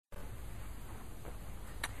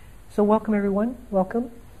So welcome everyone, welcome.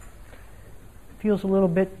 Feels a little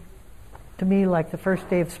bit to me like the first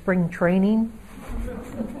day of spring training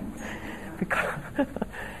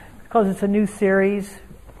because it's a new series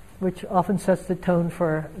which often sets the tone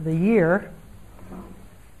for the year.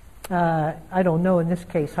 I don't know in this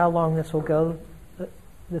case how long this will go.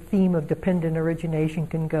 The theme of dependent origination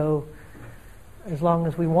can go as long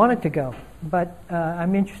as we want it to go. But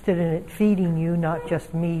I'm interested in it feeding you, not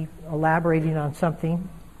just me elaborating on something.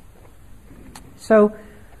 So,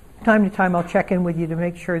 time to time I'll check in with you to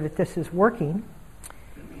make sure that this is working.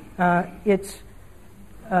 It's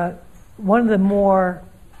one of the more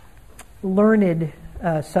learned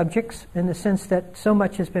subjects in the sense that so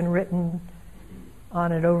much has been written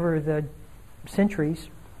on it over the centuries,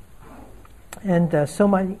 and so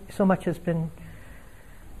much has been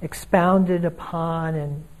expounded upon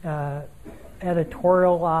and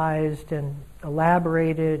editorialized and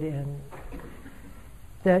elaborated, and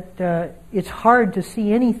that it's hard to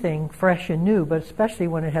see anything fresh and new, but especially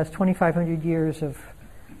when it has 2,500 years of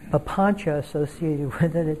papancha associated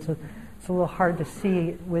with it, it's a little hard to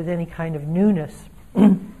see with any kind of newness.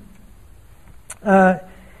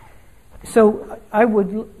 So I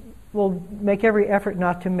will make every effort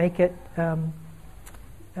not to make it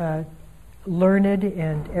learned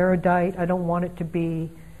and erudite. I don't want it to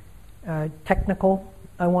be technical.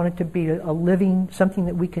 I want it to be a living, something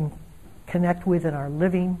that we can connect with in our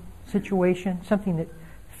living situation, something that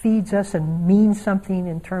feeds us and means something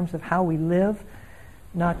in terms of how we live,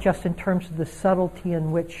 not just in terms of the subtlety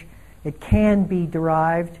in which it can be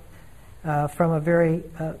derived from a very,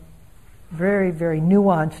 very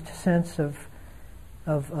nuanced sense of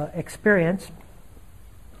experience.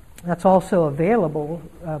 That's also available,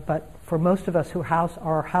 but for most of us who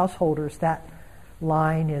are householders, that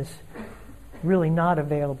line is really not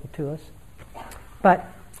available to us. But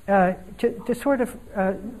to sort of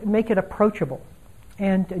make it approachable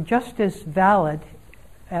and just as valid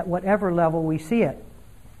at whatever level we see it.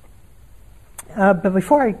 But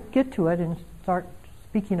before I get to it and start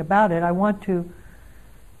speaking about it, I want to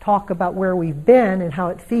talk about where we've been and how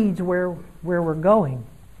it feeds where we're going.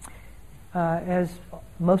 As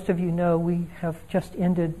most of you know, we have just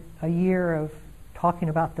ended a year of talking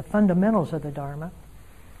about the fundamentals of the Dharma.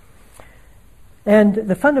 And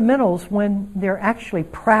the fundamentals, when they're actually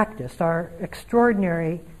practiced, are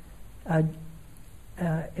extraordinary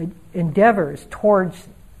endeavors towards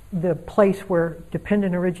the place where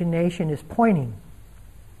dependent origination is pointing.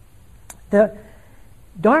 The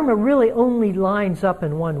Dharma really only lines up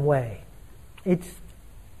in one way. It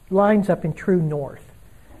lines up in true north.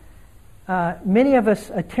 Many of us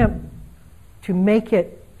attempt to make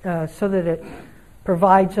it so that it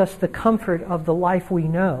provides us the comfort of the life we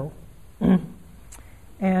know,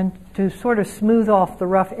 and to sort of smooth off the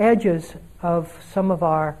rough edges of some of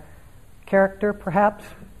our character, perhaps,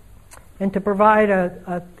 and to provide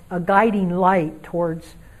a guiding light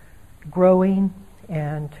towards growing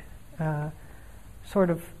and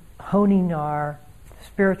sort of honing our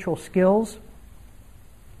spiritual skills.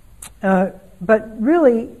 But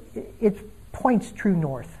really, it points true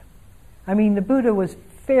north. I mean, the Buddha was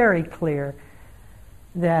very clear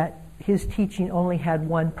that his teaching only had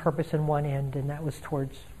one purpose and one end, and that was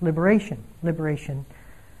towards liberation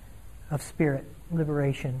of spirit,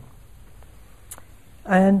 liberation.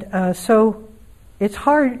 And so it's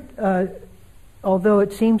hard, although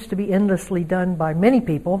it seems to be endlessly done by many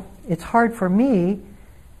people, it's hard for me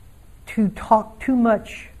to talk too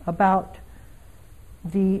much about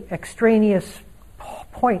the extraneous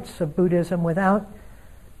points of Buddhism without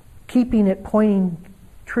keeping it pointing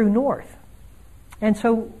true north. And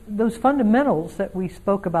so those fundamentals that we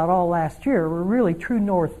spoke about all last year were really true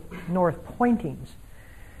north pointings.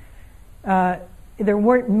 They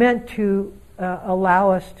weren't meant to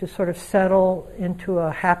allow us to sort of settle into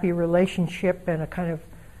a happy relationship and a kind of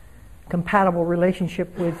compatible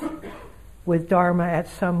relationship with Dharma at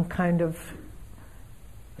some kind of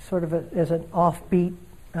sort of as an offbeat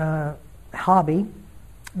hobby.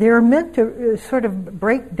 They are meant to sort of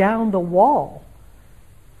break down the wall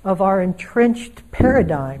of our entrenched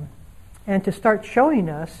paradigm and to start showing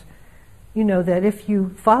us, that if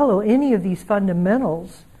you follow any of these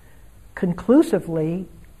fundamentals conclusively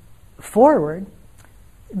forward,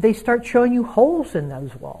 they start showing you holes in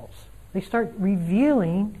those walls. They start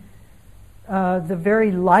revealing the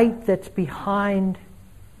very light that's behind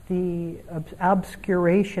the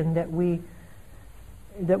obscuration that we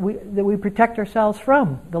protect ourselves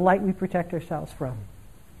from, the light we protect ourselves from.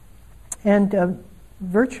 And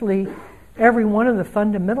virtually every one of the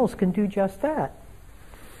fundamentals can do just that.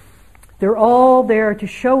 They're all there to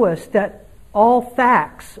show us that all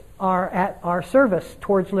facts are at our service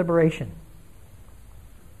towards liberation.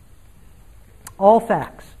 All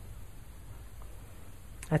facts.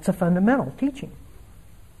 That's a fundamental teaching.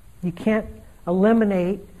 You can't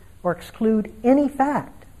eliminate or exclude any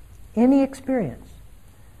fact, any experience,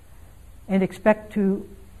 and expect to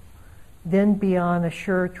then be on a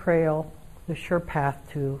sure trail, the sure path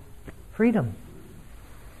to freedom.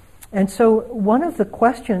 And so one of the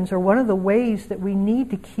questions, or one of the ways that we need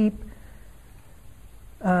to keep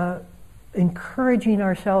encouraging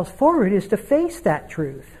ourselves forward, is to face that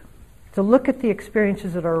truth, to look at the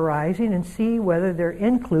experiences that are arising and see whether they're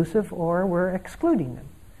inclusive or we're excluding them,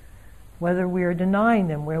 whether we're denying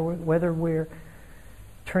them, whether we're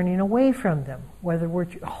turning away from them, whether we're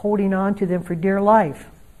holding on to them for dear life,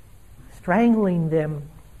 strangling them.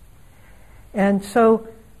 And so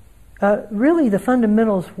really the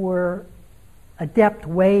fundamentals were adept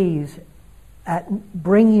ways at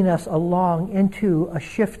bringing us along into a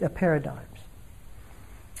shift of paradigms.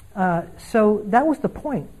 So that was the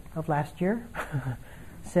point of last year,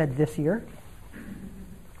 said this year.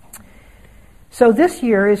 So this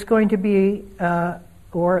year is going to be,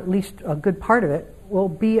 or at least a good part of it, will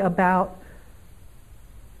be about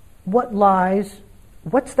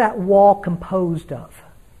what's that wall composed of?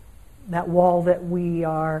 That wall that we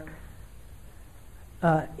are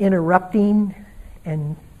interrupting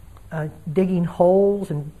and digging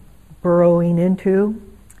holes and burrowing into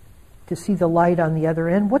to see the light on the other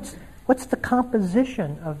end. What's the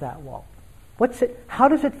composition of that wall? What's it? How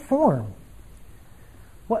does it form?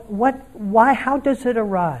 Why? How does it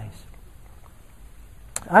arise?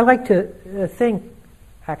 I like to think,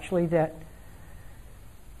 actually, that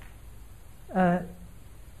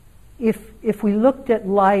if we looked at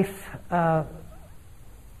life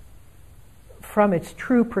from its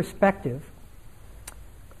true perspective,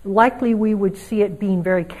 likely we would see it being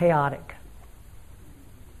very chaotic.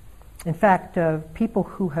 In fact, people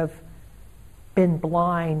who have been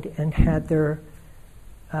blind and had their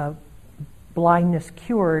blindness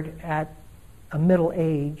cured at a middle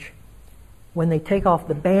age, when they take off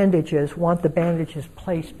the bandages, want the bandages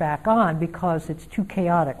placed back on because it's too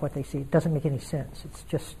chaotic what they see. It doesn't make any sense. It's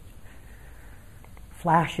just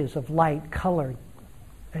flashes of light, colored,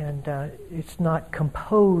 and it's not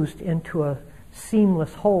composed into a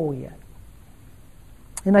seamless whole yet.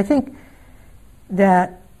 And I think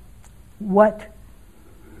that what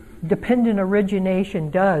dependent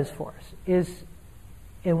origination does for us is,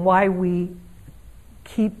 and why we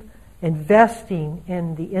keep investing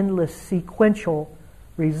in the endless sequential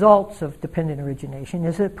results of dependent origination,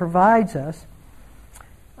 is it provides us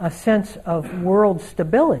a sense of world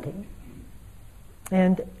stability,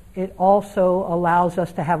 and it also allows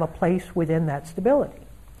us to have a place within that stability.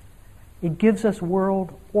 It gives us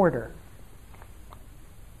world order.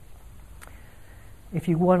 If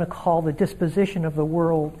you want to call the disposition of the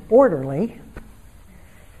world orderly,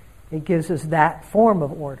 it gives us that form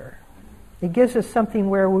of order. It gives us something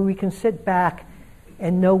where we can sit back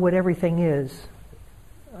and know what everything is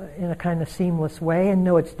in a kind of seamless way, and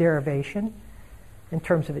know its derivation in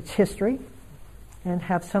terms of its history, and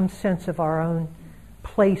have some sense of our own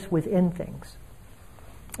place within things.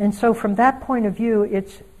 And so from that point of view,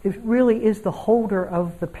 it really is the holder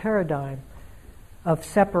of the paradigm of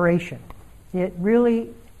separation. It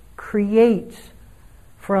really creates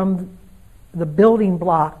from the building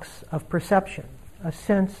blocks of perception a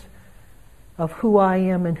sense of who I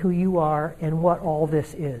am and who you are and what all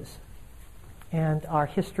this is, and our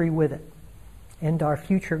history with it, and our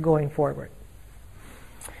future going forward.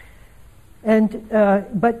 And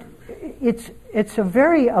but it's a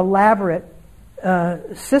very elaborate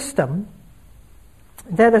system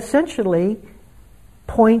that essentially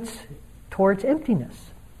points towards emptiness.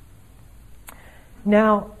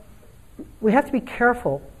 Now, we have to be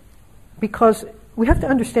careful, because we have to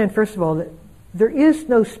understand, first of all, that there is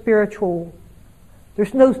no spiritual,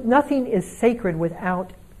 nothing is sacred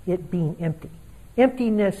without it being empty.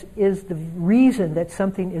 Emptiness is the reason that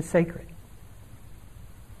something is sacred.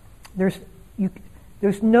 There's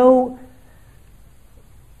no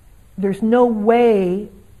way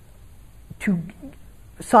to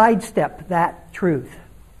sidestep that truth,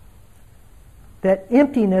 that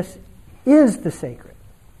emptiness is the sacred.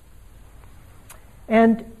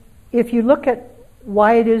 And if you look at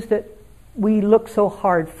why it is that we look so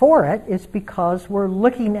hard for it, it's because we're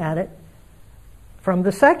looking at it from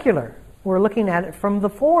the secular. We're looking at it from the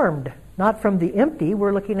formed, not from the empty.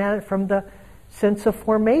 We're looking at it from the sense of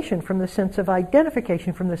formation, from the sense of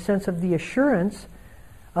identification, from the sense of the assurance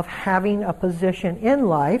of having a position in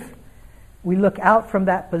life. We look out from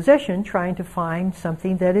that position trying to find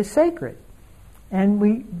something that is sacred. And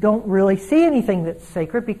we don't really see anything that's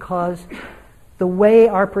sacred because the way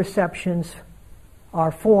our perceptions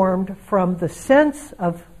are formed from the sense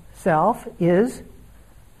of self is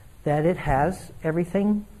that it has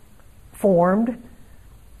everything formed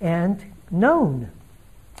and known.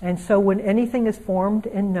 And so when anything is formed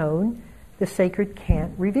and known, the sacred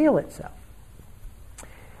can't reveal itself.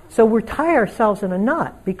 So we tie ourselves in a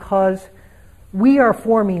knot because we are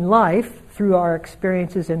forming life through our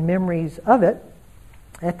experiences and memories of it.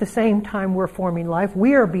 At the same time we're forming life,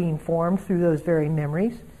 we are being formed through those very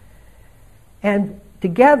memories. And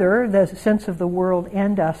together, the sense of the world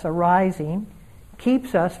and us arising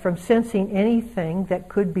keeps us from sensing anything that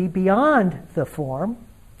could be beyond the form,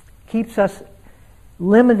 keeps us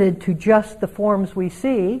limited to just the forms we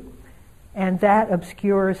see, and that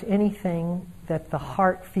obscures anything that the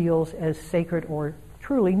heart feels as sacred or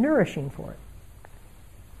truly nourishing for it.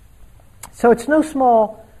 So it's no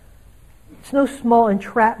small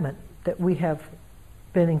entrapment that we have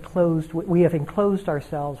enclosed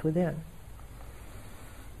ourselves within.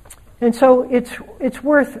 And so it's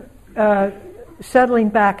worth settling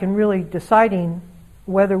back and really deciding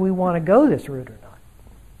whether we want to go this route or not.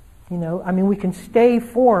 We can stay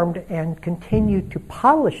formed and continue to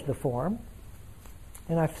polish the form,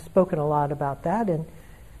 and I've spoken a lot about that, and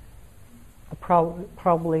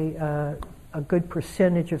probably a good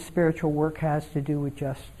percentage of spiritual work has to do with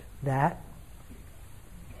just that.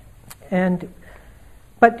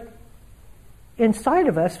 But inside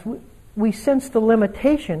of us, we sense the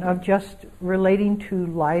limitation of just relating to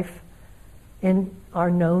life in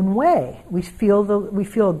our known way. We feel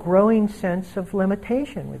a growing sense of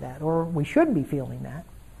limitation with that, or we should be feeling that.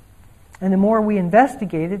 And the more we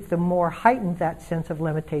investigate it, the more heightened that sense of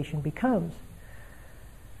limitation becomes.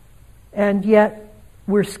 And yet,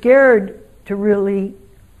 we're scared to really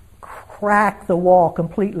crack the wall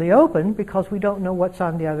completely open because we don't know what's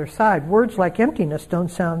on the other side. Words like emptiness don't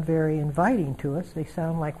sound very inviting to us. They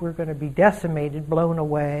sound like we're going to be decimated, blown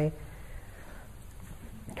away,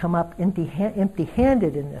 come up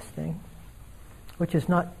empty-handed in this thing, which is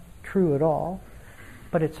not true at all,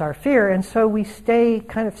 but it's our fear. And so we stay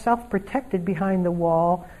kind of self-protected behind the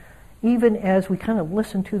wall, even as we kind of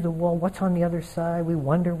listen to the wall, what's on the other side, we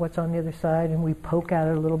wonder what's on the other side, and we poke at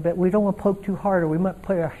it a little bit. We don't want to poke too hard, or we might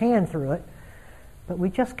put our hand through it, but we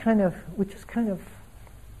just kind of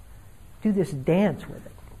do this dance with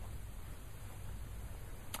it.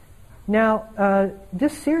 Now,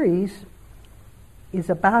 this series is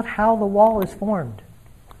about how the wall is formed.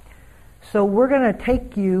 So we're going to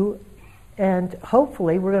take you, and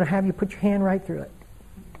hopefully we're going to have you put your hand right through it.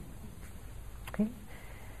 Okay?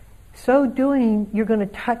 So doing, you're going to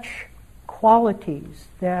touch qualities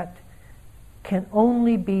that can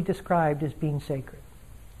only be described as being sacred.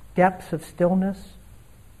 Depths of stillness,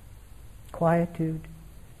 quietude,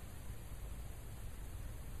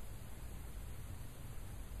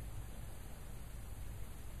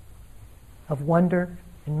 of wonder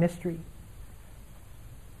and mystery.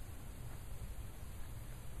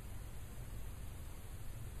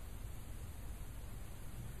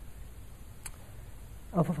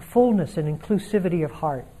 Of a fullness and inclusivity of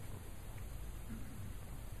heart.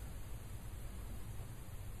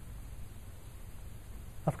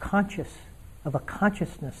 Of a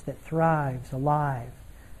consciousness that thrives, alive.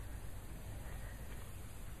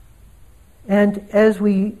 And as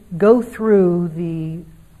we go through the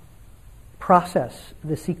process,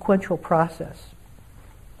 the sequential process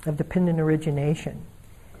of dependent origination,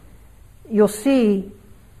 you'll see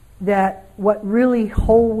that what really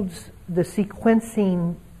holds the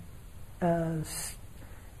sequencing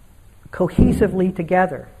cohesively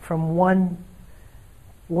together from one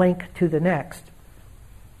link to the next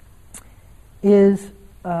is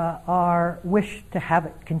our wish to have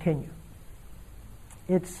it continue.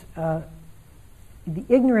 It's the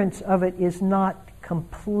ignorance of it is not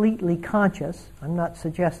completely conscious. I'm not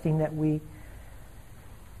suggesting that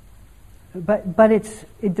but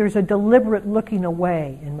there's a deliberate looking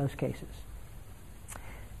away in most cases.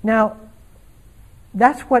 Now,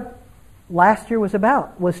 that's what last year was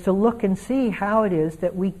about, was to look and see how it is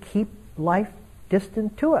that we keep life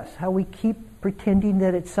distant to us, how we keep pretending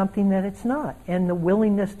that it's something that it's not, and the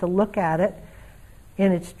willingness to look at it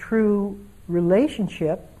in its true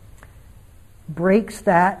relationship breaks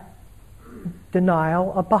that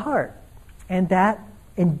denial of the heart. And that,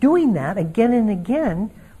 in doing that again and again,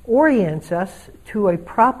 orients us to a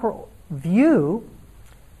proper view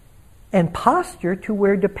and posture to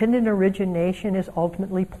where dependent origination is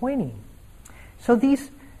ultimately pointing. So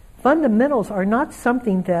these fundamentals are not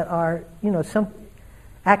something that are, some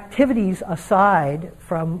activities aside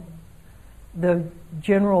from the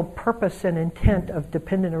general purpose and intent of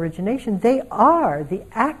dependent origination. They are the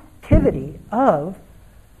activity of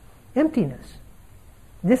emptiness.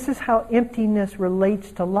 This is how emptiness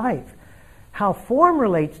relates to life. How form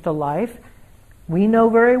relates to life, we know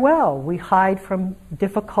very well. We hide from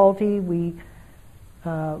difficulty. We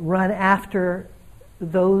run after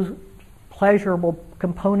those pleasurable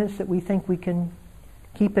components that we think we can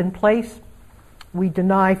keep in place. We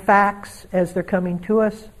deny facts as they're coming to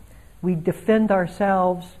us. We defend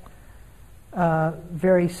ourselves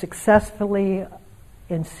very successfully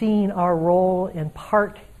in seeing our role in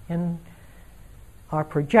part in our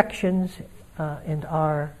projections and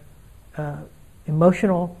our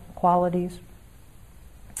emotional qualities.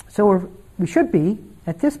 So we should be,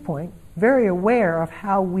 at this point, very aware of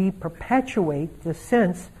how we perpetuate the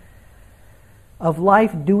sense of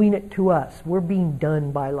life doing it to us. We're being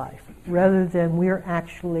done by life, rather than we're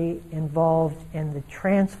actually involved in the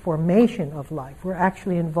transformation of life. We're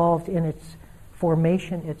actually involved in its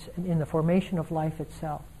formation, in the formation of life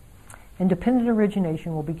itself. And dependent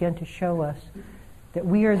origination will begin to show us that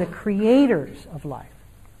we are the creators of life.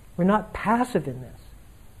 We're not passive in this.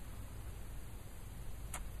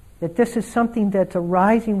 That this is something that's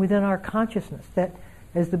arising within our consciousness. That,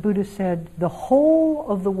 as the Buddha said, the whole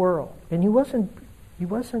of the world, and he wasn't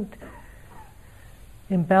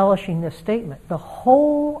embellishing this statement, the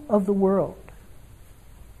whole of the world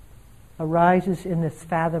arises in this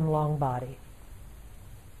fathom-long body.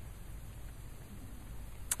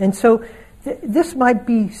 And so this might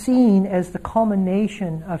be seen as the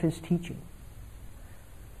culmination of his teaching.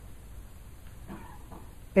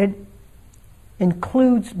 It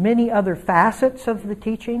includes many other facets of the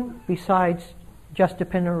teaching besides just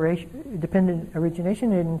dependent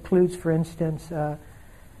origination. It includes, for instance,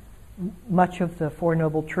 much of the Four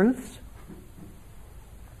Noble Truths.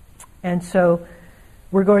 And so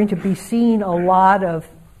we're going to be seeing a lot of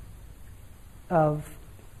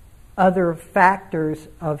other factors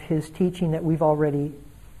of his teaching that we've already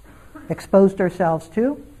exposed ourselves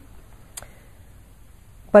to.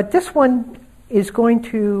 But this one is going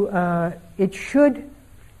to, it should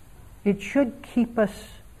keep us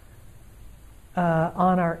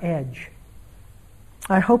on our edge.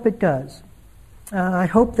 I hope it does. I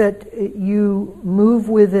hope that you move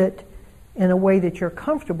with it in a way that you're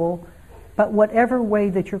comfortable, but whatever way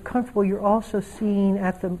that you're comfortable, you're also seeing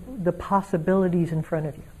at the possibilities in front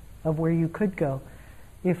of you of where you could go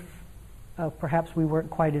if perhaps we weren't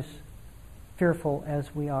quite as fearful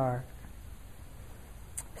as we are.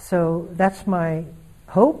 So that's my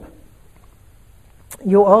hope.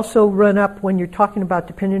 You'll also run up, when you're talking about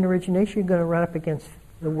dependent origination, you're going to run up against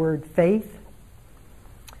the word faith.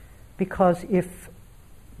 Because if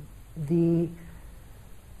the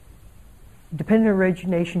dependent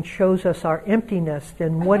origination shows us our emptiness,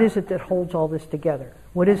 then what is it that holds all this together?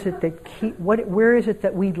 What is it that where is it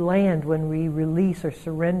that we land when we release or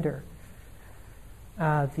surrender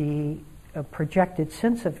the projected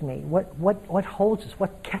sense of me? What holds us?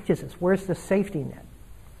 What catches us? Where's the safety net?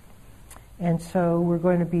 And so we're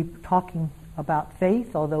going to be talking about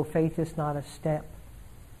faith, although faith is not a step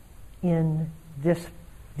in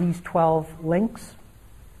these 12 links.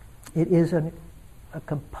 It is a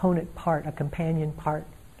component part, a companion part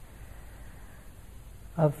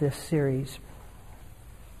of this series.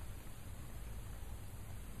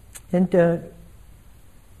 And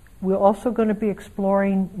we're also going to be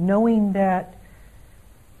exploring, knowing that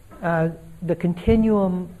the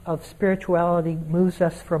continuum of spirituality moves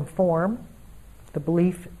us from form, the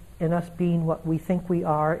belief in us being what we think we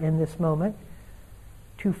are in this moment,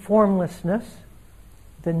 to formlessness,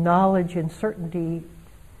 the knowledge and certainty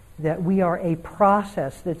that we are a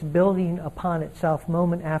process that's building upon itself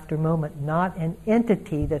moment after moment, not an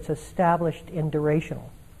entity that's established and durational.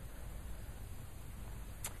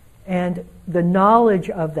 And the knowledge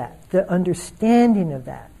of that, the understanding of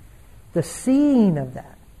that, the seeing of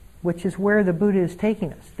that, which is where the Buddha is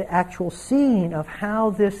taking us, the actual seeing of how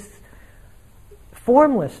this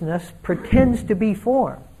formlessness pretends to be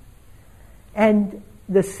form. And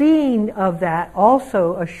the seeing of that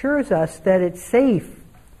also assures us that it's safe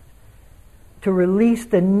to release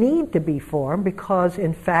the need to be form, because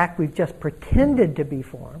in fact we've just pretended to be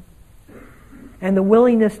form. And the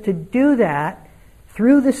willingness to do that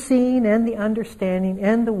through the seeing and the understanding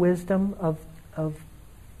and the wisdom of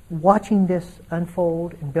watching this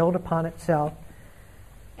unfold and build upon itself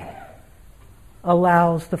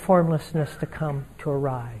allows the formlessness to come to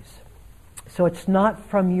arise. So it's not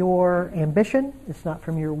from your ambition, it's not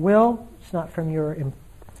from your will, it's not from your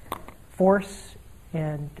force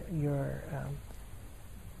and your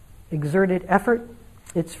exerted effort.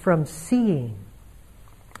 It's from seeing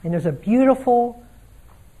And there's a beautiful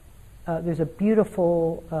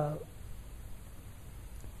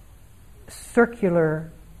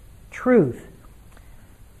circular truth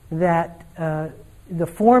that the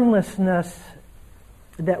formlessness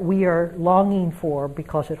that we are longing for,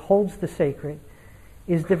 because it holds the sacred,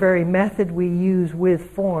 is the very method we use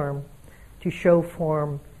with form to show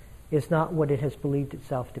form is not what it has believed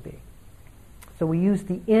itself to be. So we use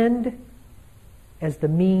the end as the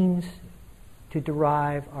means to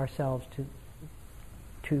derive ourselves to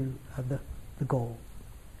the goal.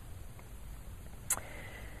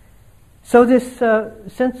 So this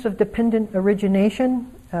sense of dependent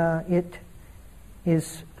origination,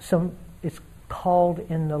 it's called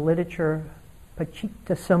in the literature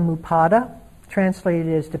pacitta samuppada, translated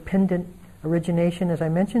as dependent origination, as I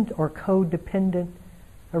mentioned, or codependent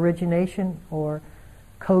origination, or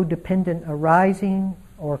codependent arising,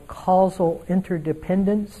 or causal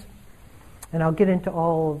interdependence. And I'll get into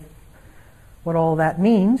all of what all that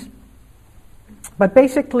means. But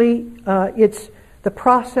basically, it's the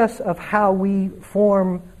process of how we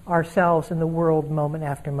form ourselves in the world moment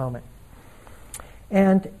after moment.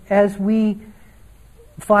 And as we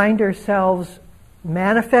find ourselves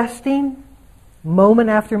manifesting moment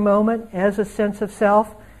after moment as a sense of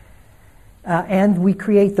self, and we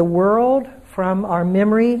create the world from our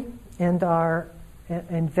memory and our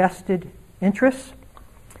invested interests,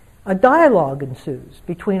 a dialogue ensues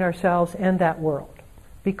between ourselves and that world,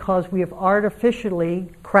 because we have artificially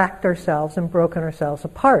cracked ourselves and broken ourselves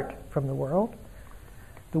apart from the world.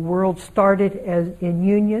 The world started as in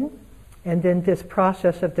union, and then this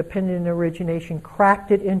process of dependent origination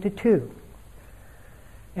cracked it into two.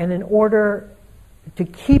 And in order to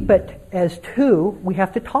keep it as two, we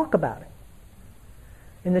have to talk about it.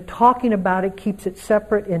 And the talking about it keeps it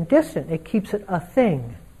separate and distant. It keeps it a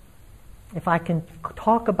thing. If I can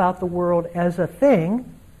talk about the world as a thing,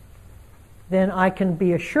 then I can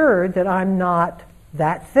be assured that I'm not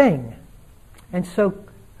that thing. And so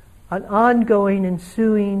an ongoing,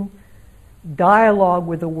 ensuing dialogue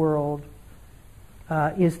with the world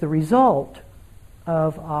is the result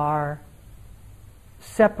of our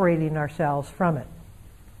separating ourselves from it.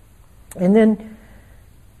 And then,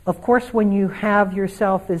 of course, when you have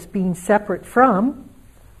yourself as being separate from,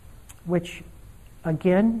 which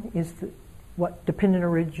again is what dependent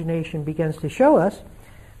origination begins to show us,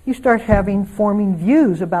 you start forming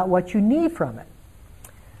views about what you need from it.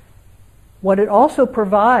 What it also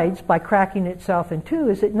provides by cracking itself in two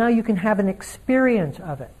is that now you can have an experience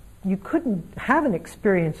of it. You couldn't have an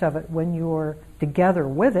experience of it when you're together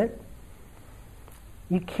with it.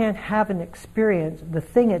 You can't have an experience, the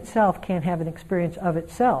thing itself can't have an experience of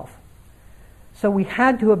itself. So we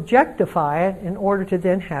had to objectify it in order to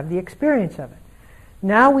then have the experience of it.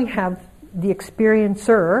 Now we have the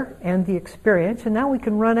experiencer and the experience, and now we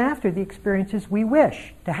can run after the experiences we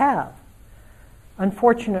wish to have.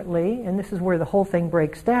 Unfortunately, and this is where the whole thing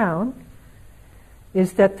breaks down,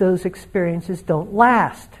 is that those experiences don't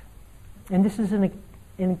last. And this is an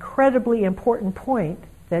incredibly important point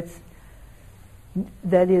that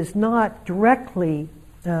is not directly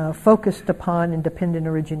focused upon in dependent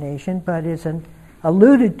origination, but is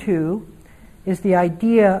alluded to, is the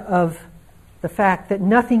idea of the fact that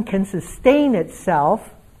nothing can sustain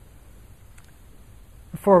itself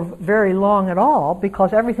for very long at all,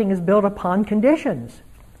 because everything is built upon conditions.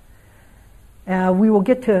 We will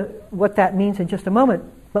get to what that means in just a moment,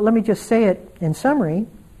 but let me just say it in summary,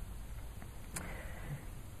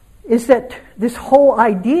 is that this whole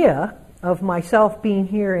idea of myself being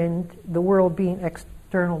here and the world being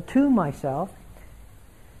external to myself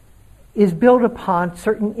is built upon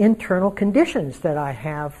certain internal conditions that I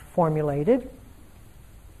have formulated.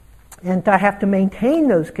 And I have to maintain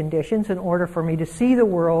those conditions in order for me to see the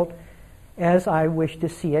world as I wish to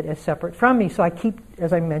see it, as separate from me. So I keep,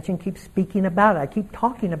 as I mentioned, keep speaking about it. I keep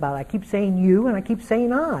talking about it. I keep saying you and I keep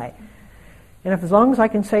saying I. And as long as I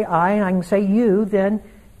can say I and I can say you, then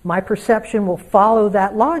my perception will follow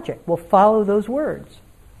that logic, will follow those words.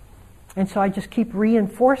 And so I just keep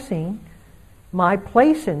reinforcing my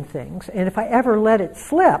place in things. And if I ever let it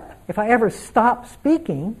slip, if I ever stop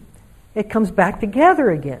speaking, it comes back together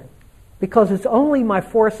again. Because it's only my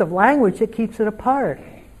force of language that keeps it apart.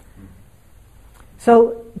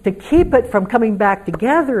 So to keep it from coming back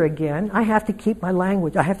together again, I have to keep my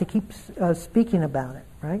language. I have to keep speaking about it,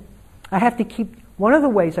 right? I have to keep, one of the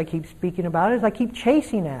ways I keep speaking about it is I keep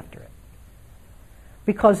chasing after it.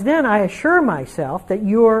 Because then I assure myself that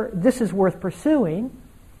this is worth pursuing,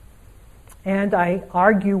 and I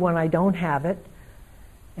argue when I don't have it,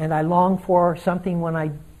 and I long for something when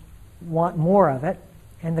I want more of it,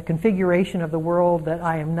 And the configuration of the world that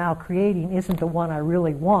I am now creating isn't the one I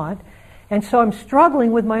really want. And so I'm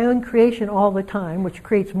struggling with my own creation all the time, which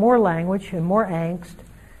creates more language and more angst,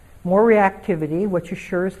 more reactivity, which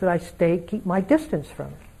assures that I keep my distance from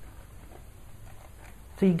it.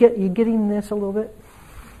 So you getting this a little bit?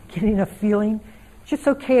 Getting a feeling? It's just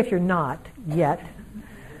okay if you're not yet.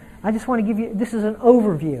 I just want to give you, this is an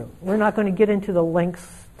overview. We're not going to get into the links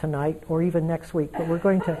tonight or even next week, but we're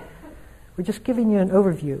just giving you an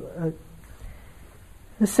overview.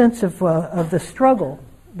 The sense of the struggle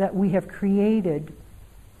that we have created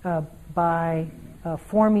by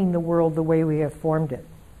forming the world the way we have formed it.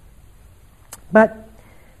 But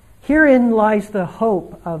herein lies the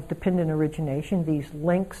hope of dependent origination, these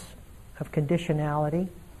links of conditionality,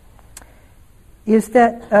 is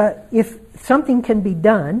that if something can be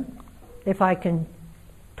done, if I can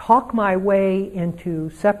talk my way into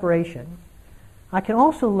separation, I can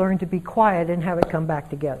also learn to be quiet and have it come back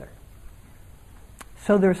together.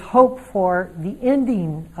 So there's hope for the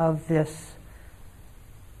ending of this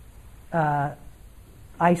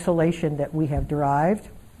isolation that we have derived.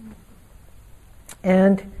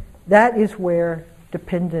 And that is where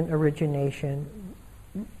dependent origination,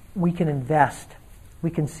 we can invest. We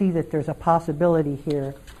can see that there's a possibility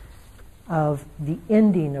here of the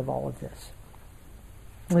ending of all of this.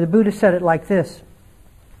 The Buddha said it like this.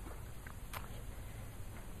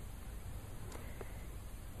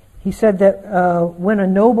 He said that when a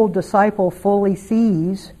noble disciple fully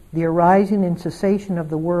sees the arising and cessation of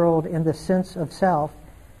the world and the sense of self,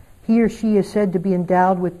 he or she is said to be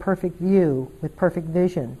endowed with perfect view, with perfect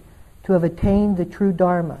vision, to have attained the true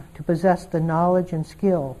Dharma, to possess the knowledge and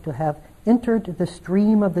skill, to have entered the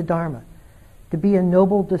stream of the Dharma, to be a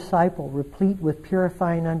noble disciple, replete with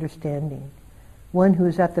purifying understanding, one who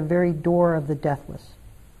is at the very door of the deathless.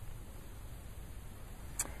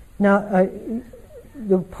 Now,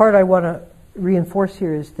 the part I want to reinforce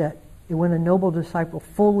here is that when a noble disciple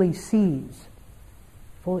fully sees,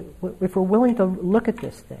 if we're willing to look at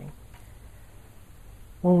this thing,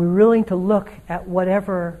 when we're willing to look at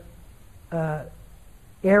whatever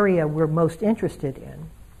area we're most interested in,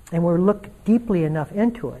 and we'll look deeply enough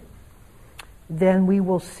into it, then we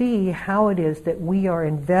will see how it is that we are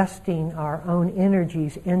investing our own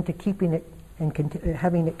energies into keeping it and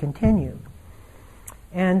having it continue,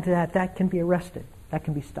 and that can be arrested, that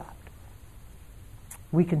can be stopped.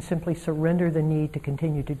 We can simply surrender the need to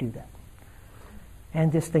continue to do that.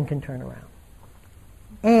 And this thing can turn around.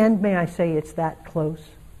 And may I say, it's that close.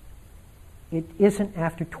 It isn't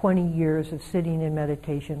after 20 years of sitting in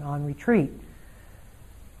meditation on retreat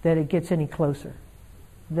that it gets any closer.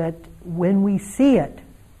 That when we see it,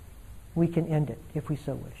 we can end it if we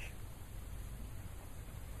so wish.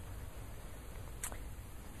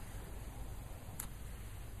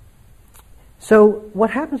 So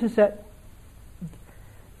what happens is that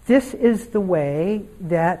this is the way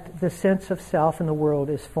that the sense of self in the world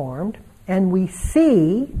is formed, and we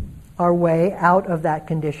see our way out of that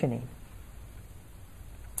conditioning.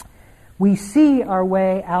 We see our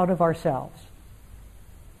way out of ourselves.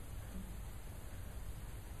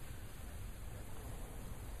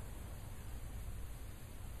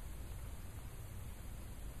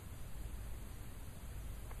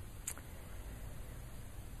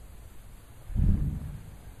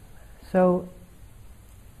 So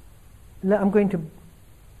I'm going to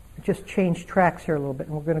just change tracks here a little bit,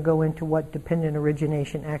 and we're going to go into what dependent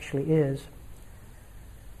origination actually is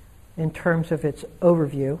in terms of its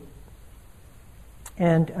overview.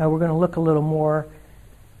 And we're going to look a little more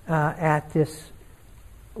at this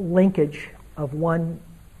linkage of one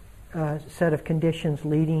set of conditions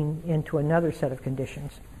leading into another set of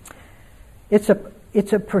conditions. It's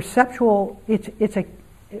a perceptual,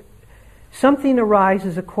 something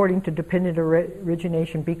arises according to dependent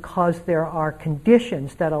origination because there are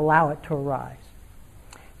conditions that allow it to arise.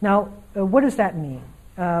 Now, what does that mean?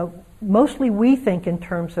 Mostly we think in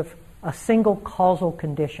terms of a single causal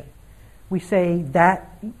condition. We say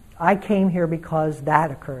that I came here because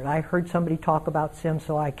that occurred. I heard somebody talk about Sims,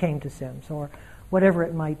 so I came to Sims, or whatever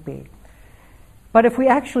it might be. But if we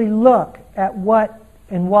actually look at what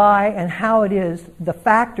and why and how it is, the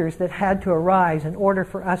factors that had to arise in order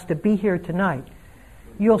for us to be here tonight,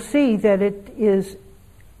 you'll see that it is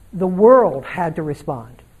the world had to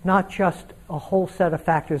respond, not just a whole set of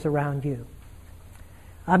factors around you.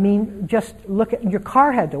 I mean, just look at, your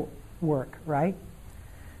car had to work, right?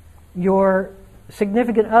 Your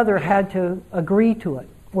significant other had to agree to it,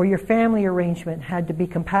 or your family arrangement had to be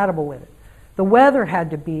compatible with it. The weather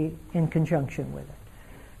had to be in conjunction with it.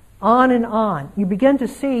 On and on. You begin to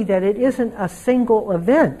see that it isn't a single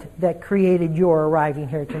event that created your arriving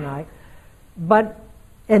here tonight, but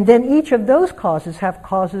And then each of those causes have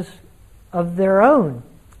causes of their own.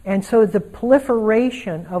 And so the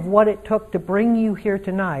proliferation of what it took to bring you here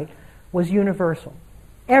tonight was universal.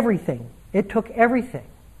 Everything. It took everything.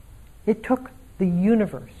 It took the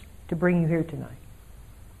universe to bring you here tonight.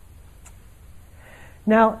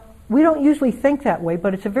 Now, we don't usually think that way,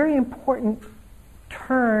 but it's a very important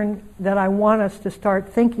turn that I want us to start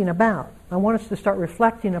thinking about. I want us to start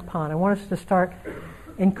reflecting upon. I want us to start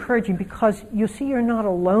encouraging, because you see you're not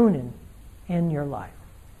alone in your life.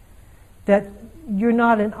 That you're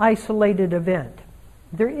not an isolated event.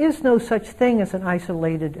 There is no such thing as an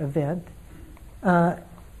isolated event, and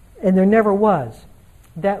there never was.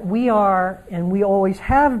 That we are, and we always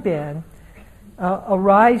have been,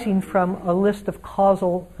 arising from a list of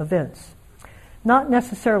causal events. Not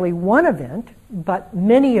necessarily one event, but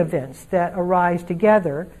many events that arise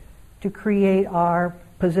together to create our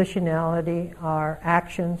positionality, our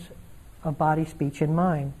actions of body, speech, and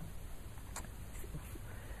mind.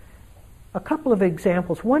 A couple of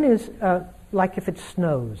examples. One is like if it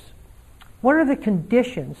snows. What are the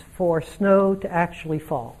conditions for snow to actually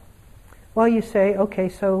fall? Well, you say, okay,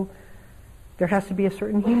 so there has to be a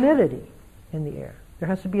certain humidity in the air. There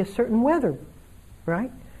has to be a certain weather,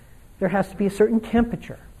 right? There has to be a certain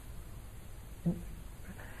temperature.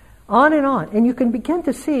 On and on. And you can begin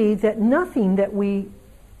to see that nothing that we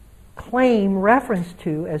claim reference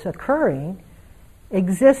to as occurring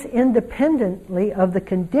exists independently of the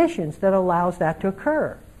conditions that allows that to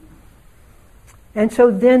occur. And so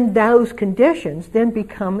then those conditions then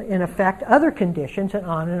become, in effect, other conditions, and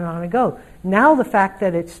on and go. Now the fact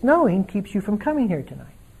that it's snowing keeps you from coming here tonight.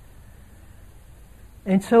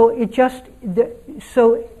 And so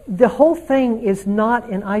the whole thing is not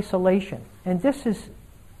in isolation. And this is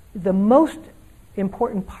the most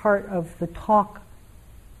important part of the talk,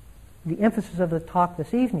 the emphasis of the talk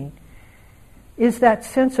this evening, is that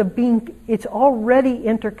sense of being, it's already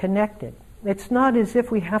interconnected. It's not as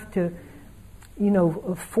if we have to,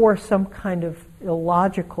 force some kind of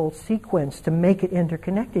illogical sequence to make it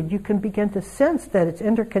interconnected. You can begin to sense that it's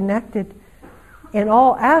interconnected in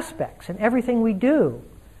all aspects, in everything we do.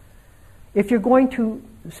 If you're going to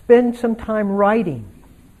spend some time writing,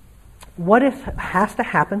 what has to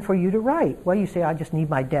happen for you to write? Well, you say, I just need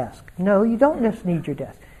my desk. No, you don't just need your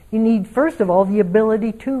desk. You need, first of all, the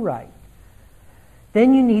ability to write.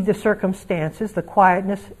 Then you need the circumstances, the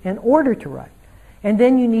quietness, in order to write. And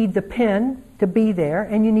then you need the pen to be there,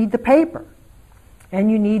 and you need the paper.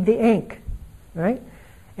 And you need the ink, right?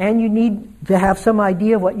 And you need to have some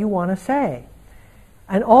idea of what you want to say.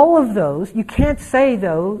 And all of those, you can't say,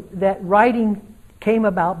 though, that writing came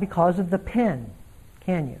about because of the pen,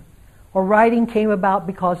 can you? Or writing came about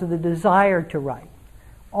because of the desire to write.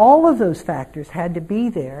 All of those factors had to be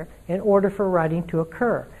there in order for writing to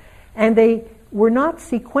occur. And they were not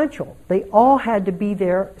sequential. They all had to be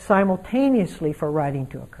there simultaneously for writing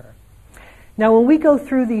to occur. Now, when we go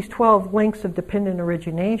through these 12 links of dependent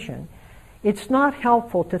origination, it's not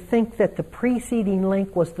helpful to think that the preceding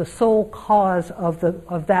link was the sole cause of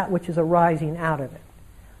that which is arising out of it.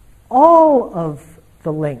 All of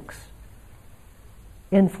the links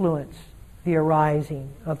influence the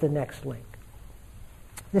arising of the next link.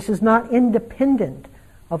 This is not independent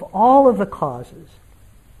of all of the causes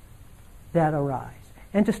that arise.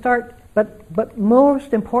 And to start, but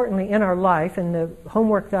most importantly in our life, and the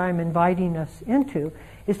homework that I'm inviting us into,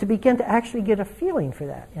 is to begin to actually get a feeling for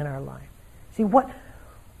that in our life. See,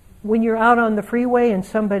 when you're out on the freeway and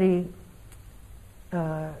somebody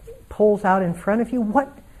pulls out in front of you,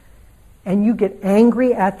 and you get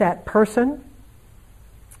angry at that person,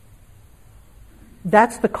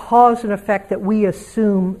 that's the cause and effect that we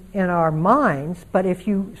assume in our minds. But if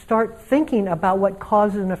you start thinking about what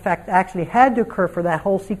cause and effect actually had to occur for that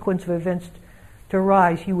whole sequence of events to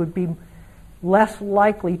arise, you would be less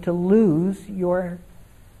likely to lose your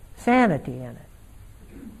sanity in it.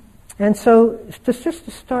 And so just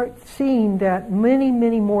to start seeing that many,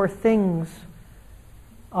 many more things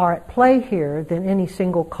are at play here than any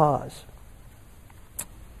single cause.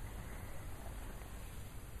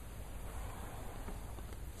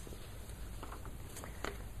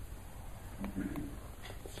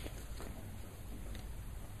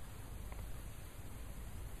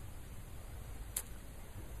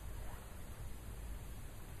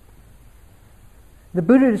 The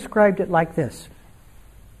Buddha described it like this.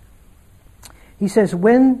 He says,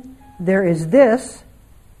 when there is this,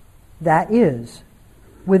 that is.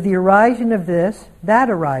 With the arising of this, that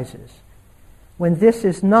arises. When this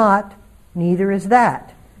is not, neither is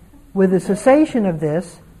that. With the cessation of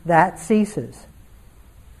this, that ceases.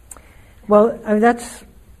 Well, that's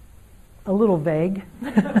a little vague.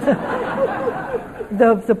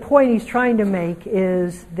 the point he's trying to make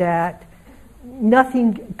is that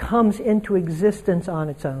nothing comes into existence on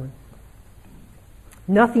its own.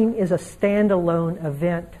 Nothing is a standalone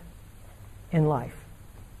event in life.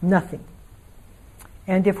 Nothing.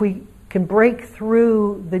 And if we can break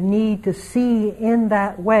through the need to see in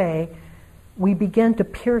that way, we begin to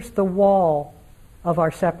pierce the wall of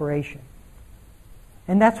our separation.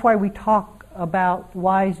 And that's why we talk about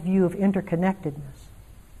Why's view of interconnectedness.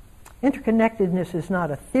 Interconnectedness is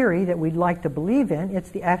not a theory that we'd like to believe in. It's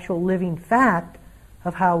the actual living fact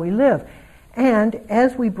of how we live. And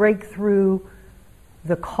as we break through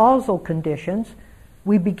the causal conditions,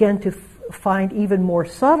 we begin to find even more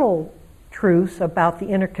subtle truths about the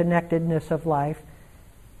interconnectedness of life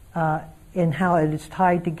and how it is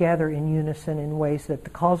tied together in unison in ways that the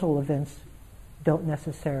causal events don't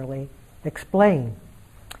necessarily explain.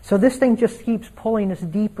 So this thing just keeps pulling us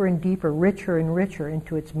deeper and deeper, richer and richer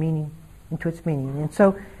into its meaning. And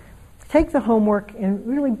so take the homework and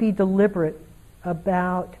really be deliberate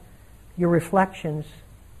about your reflections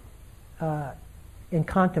and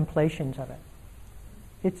contemplations of it.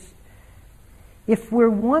 If we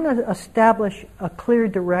want to establish a clear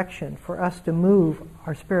direction for us to move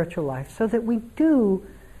our spiritual life so that we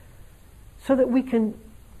can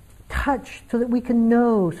touch, so that we can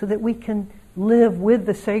know, so that we can live with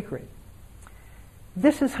the sacred,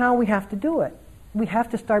 this is how we have to do it. We have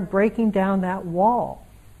to start breaking down that wall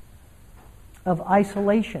of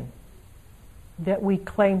isolation that we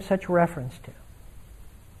claim such reference to.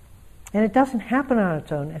 And it doesn't happen on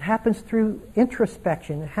its own. It happens through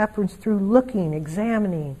introspection. It happens through looking,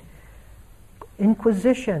 examining,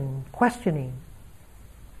 inquisition, questioning.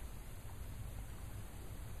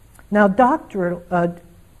 Now, doctrinally,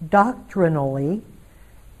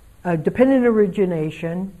 dependent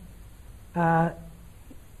origination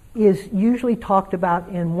is usually talked about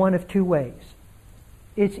in one of two ways.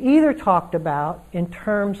 It's either talked about in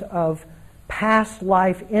terms of past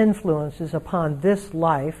life influences upon this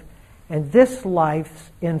life, and this life's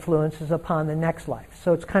influences upon the next life.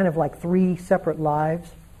 So it's kind of like three separate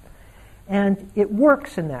lives. And it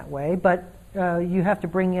works in that way, but you have to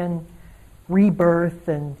bring in rebirth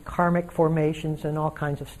and karmic formations and all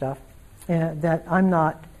kinds of stuff that I'm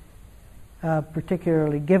not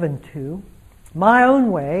particularly given to. My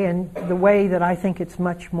own way, and the way that I think it's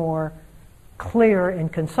much more clear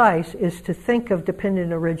and concise, is to think of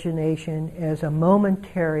dependent origination as a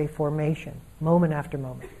momentary formation, moment after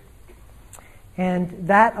moment. And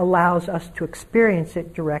that allows us to experience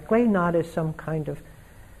it directly, not as some kind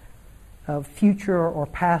of future or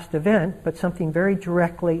past event, but something very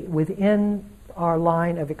directly within our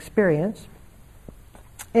line of experience,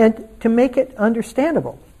 and to make it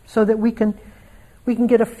understandable so that we can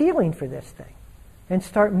get a feeling for this thing and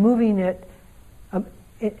start moving it.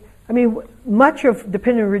 Much of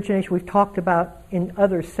dependent origination we've talked about in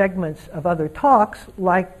other segments of other talks,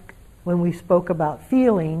 like when we spoke about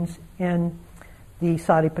feelings in the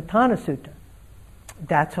Satipatthana Sutta.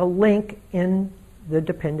 That's a link in the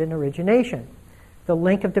dependent origination. The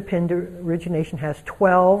link of dependent origination has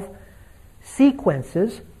 12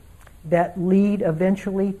 sequences that lead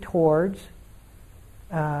eventually towards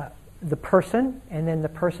the person, and then the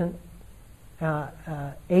person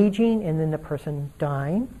aging, and then the person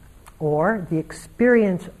dying, or the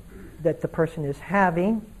experience that the person is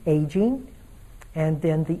having, aging, and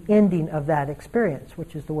then the ending of that experience,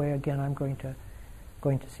 which is the way, again, I'm going to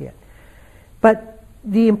see it. But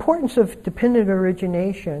the importance of dependent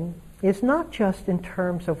origination is not just in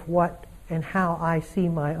terms of what and how I see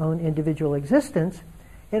my own individual existence.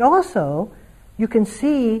 It also, you can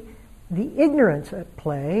see the ignorance at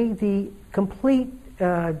play, the complete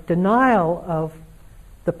denial of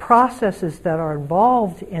the processes that are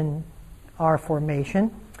involved in our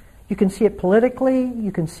formation. You can see it politically,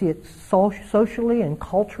 you can see it socially and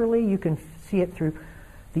culturally, you can see it through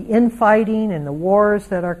the infighting and the wars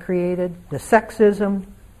that are created, the sexism,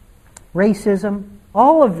 racism,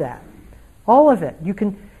 all of that, all of it. You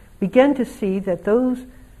can begin to see that those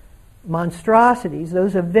monstrosities,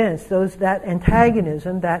 those events, that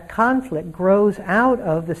antagonism, that conflict grows out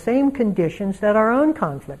of the same conditions that our own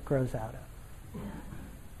conflict grows out of.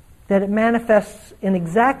 That it manifests in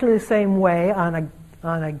exactly the same way on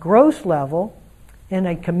a gross level in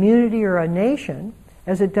a community or a nation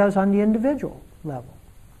as it does on the individual level.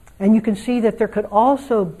 And you can see that there could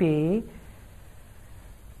also be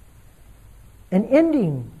an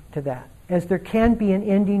ending to that. As there can be an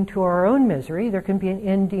ending to our own misery, there can be an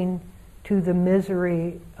ending to the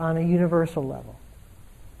misery on a universal level.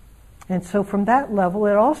 And so from that level,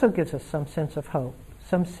 it also gives us some sense of hope,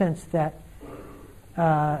 some sense that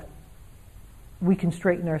we can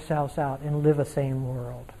straighten ourselves out and live a sane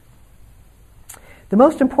world. The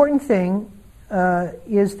most important thing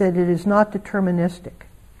is that it is not deterministic.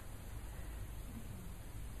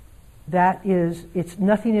 That is,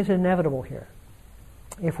 nothing is inevitable here.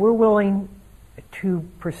 If we're willing to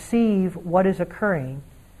perceive what is occurring,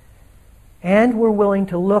 and we're willing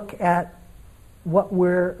to look at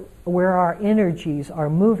where our energies are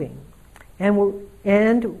moving,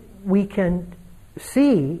 and we can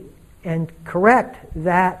see and correct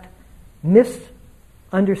that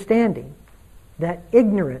misunderstanding, that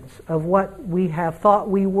ignorance of what we have thought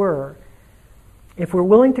we were, if we're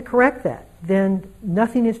willing to correct that, then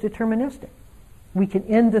nothing is deterministic. We can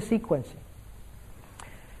end the sequencing.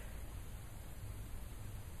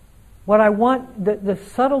 What I want, the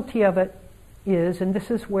subtlety of it is, and this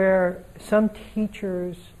is where some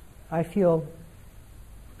teachers, I feel,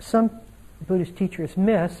 some Buddhist teachers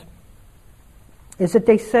miss, is that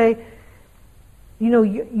they say,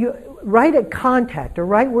 you right at contact, or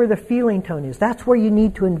right where the feeling tone is, that's where you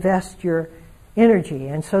need to invest your energy,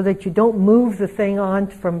 and so that you don't move the thing on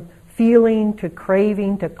from feeling to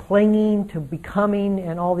craving to clinging to becoming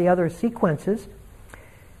and all the other sequences,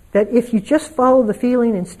 that if you just follow the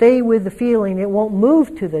feeling and stay with the feeling, it won't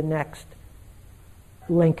move to the next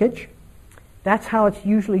linkage. That's how it's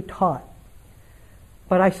usually taught.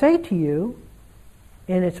 But I say to you,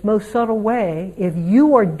 in its most subtle way, if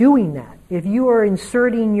you are doing that, if you are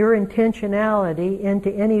inserting your intentionality into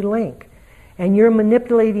any link, and you're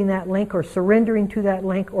manipulating that link or surrendering to that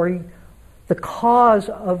link, or the cause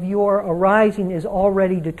of your arising is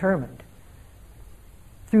already determined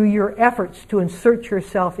through your efforts to insert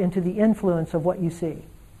yourself into the influence of what you see.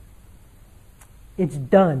 It's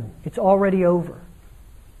done. It's already over.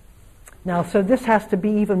 Now, so this has to be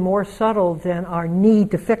even more subtle than our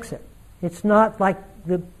need to fix it. It's not like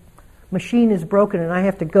the machine is broken and I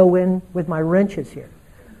have to go in with my wrenches here.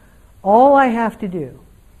 All I have to do,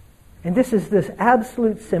 and this is this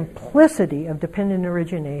absolute simplicity of dependent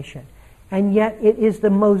origination, and yet it is the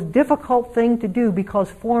most difficult thing to do because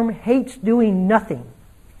form hates doing nothing.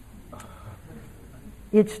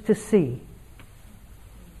 It's to see.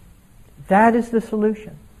 That is the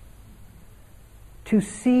solution. To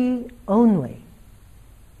see only.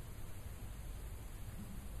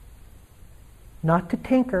 Not to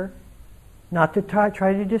tinker, not to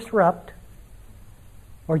try to disrupt,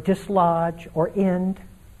 or dislodge, or end,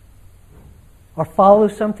 or follow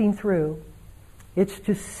something through. It's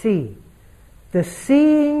to see. The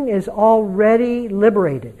seeing is already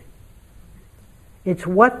liberated. It's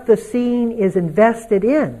what the seeing is invested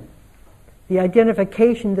in, the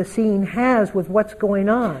identification the seeing has with what's going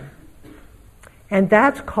on. And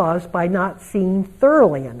that's caused by not seeing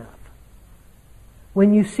thoroughly enough.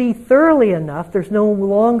 When you see thoroughly enough, there's no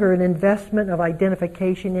longer an investment of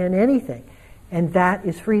identification in anything. And that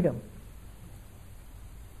is freedom.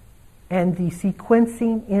 And the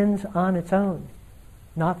sequencing ends on its own,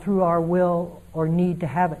 not through our will or need to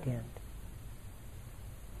have it end.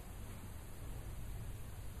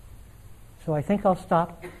 So I think I'll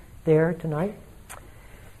stop there tonight.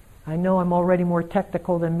 I know I'm already more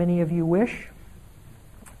technical than many of you wish.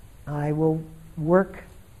 I will work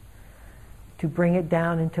to bring it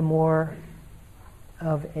down into more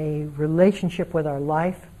of a relationship with our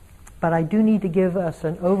life, but I do need to give us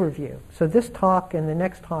an overview. So this talk and the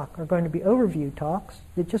next talk are going to be overview talks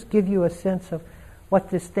that just give you a sense of what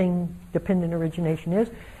this thing, dependent origination, is.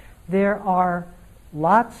 There are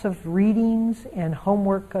lots of readings and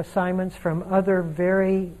homework assignments from other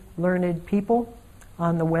very learned people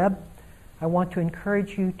on the web. I want to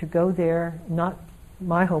encourage you to go there, not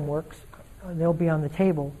my homeworks, they'll be on the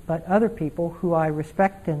table, but other people who I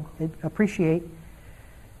respect and appreciate,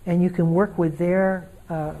 and you can work with their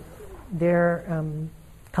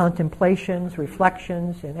contemplations,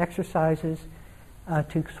 reflections, and exercises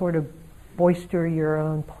to sort of bolster your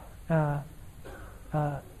own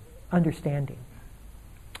understanding.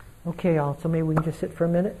 Okay, all. So maybe we can just sit for a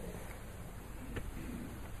minute.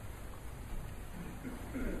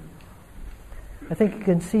 I think you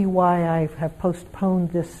can see why I have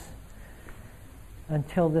postponed this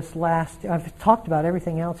until this last. I've talked about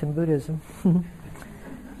everything else in Buddhism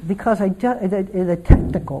because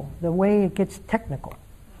the way it gets technical.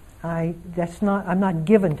 I'm not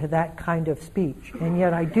given to that kind of speech, and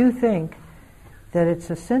yet I do think that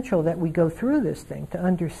it's essential that we go through this thing to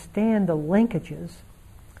understand the linkages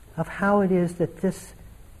of how it is that this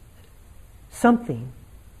something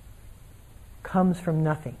comes from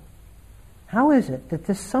nothing. How is it that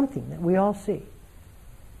this something that we all see,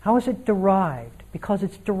 how is it derived? Because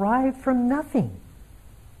it's derived from nothing.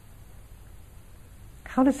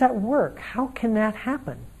 How does that work? How can that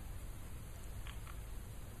happen?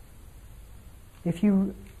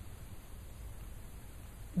 The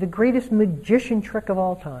greatest magician trick of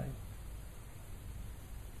all time.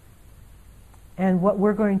 And what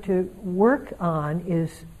we're going to work on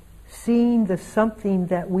is seeing the something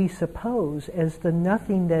that we suppose as the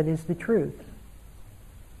nothing that is the truth.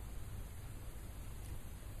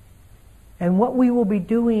 And what we will be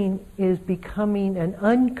doing is becoming an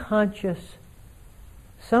unconscious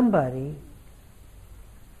somebody.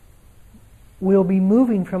 We'll be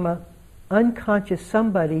moving from an unconscious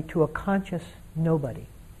somebody to a conscious nobody.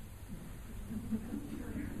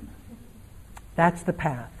 That's the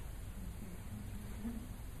path.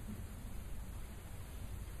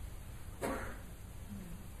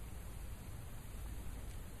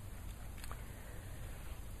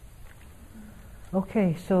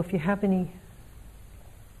 Okay, so if you have any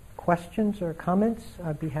questions or comments,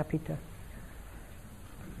 I'd be happy to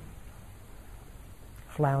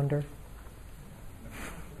flounder.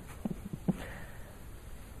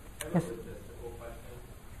 Yes? Just a cool question.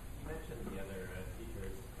 You mentioned the other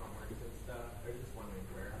teachers' homeworks and stuff. I was just wondering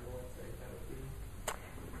where on the website that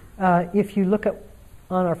would be? If you look at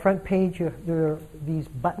on our front page, there are these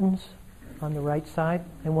buttons on the right side,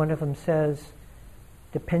 and one of them says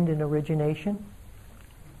Dependent Origination.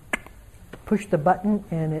 Push the button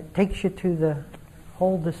and it takes you to the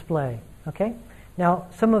whole display. Okay? Now,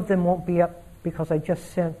 some of them won't be up because I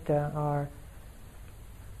just sent our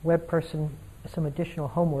web person some additional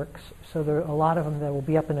homeworks, so there are a lot of them that will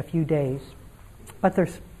be up in a few days. But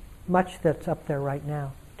there's much that's up there right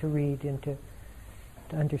now to read and to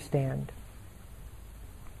understand.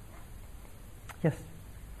 Yes?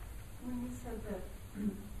 When you said that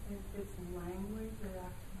it's language that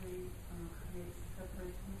actually creates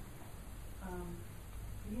separation,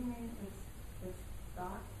 do you mean it's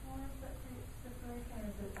thought forms that create separation, or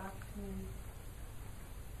is it actually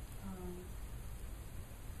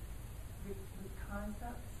the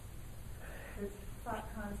concepts? It's thought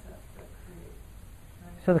concepts that create.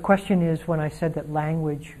 Right? So the question is, when I said that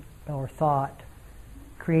language or thought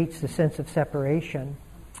creates the sense of separation,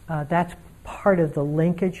 that's part of the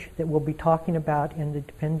linkage that we'll be talking about in the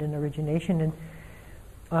dependent origination.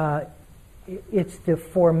 And it's the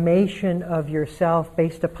formation of yourself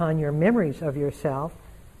based upon your memories of yourself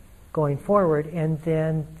going forward, and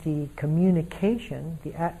then the communication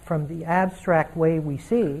from the abstract way we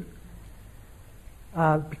see,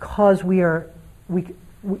 because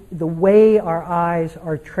the way our eyes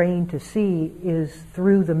are trained to see is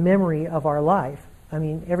through the memory of our life. I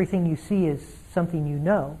mean, everything you see is something you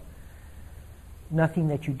know, nothing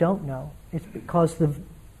that you don't know. It's because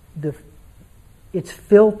it's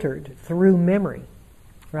filtered through memory,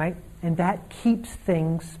 right? And that keeps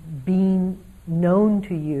things being known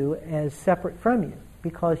to you as separate from you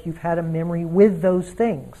because you've had a memory with those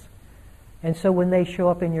things. And so when they show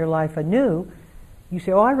up in your life anew, you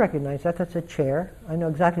say, oh, I recognize that. That's a chair. I know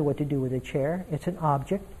exactly what to do with a chair. It's an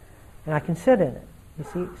object, and I can sit in it. You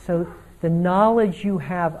see? So the knowledge you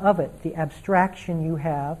have of it, the abstraction you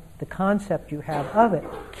have, the concept you have of it,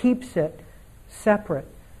 keeps it separate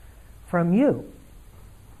from you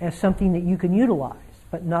as something that you can utilize,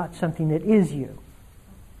 but not something that is you.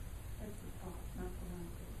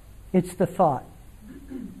 It's the thought.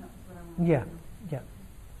 Yeah, yeah.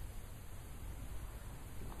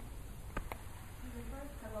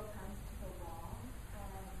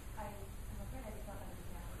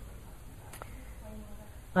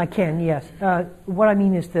 I can, yes. What I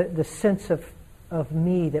mean is the sense of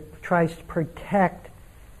me that tries to protect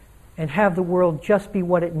and have the world just be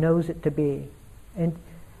what it knows it to be.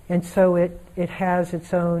 And so it has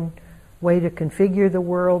its own way to configure the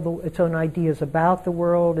world, its own ideas about the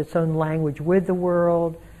world, its own language with the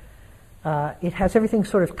world. It has everything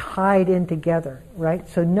sort of tied in together, right?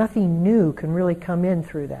 So nothing new can really come in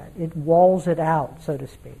through that. It walls it out, so to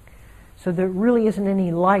speak. So there really isn't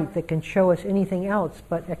any light that can show us anything else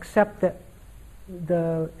but except that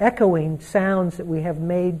the echoing sounds that we have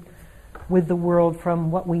made with the world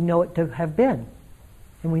from what we know it to have been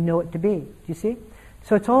and we know it to be. Do you see?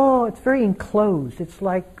 So it's very enclosed. It's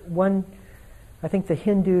like I think the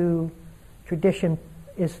Hindu tradition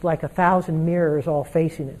is like 1,000 mirrors all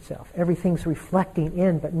facing itself. Everything's reflecting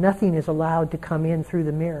in, but nothing is allowed to come in through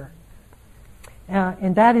the mirror.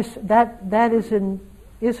 And that isn't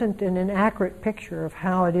an inaccurate picture of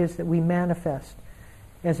how it is that we manifest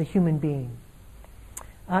as a human being.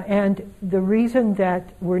 And the reason that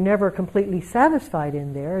we're never completely satisfied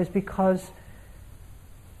in there is because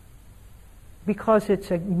it's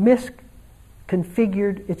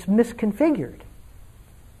misconfigured.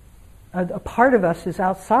 A part of us is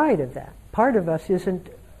outside of that. Part of us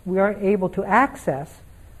we aren't able to access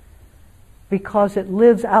because it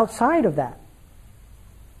lives outside of that.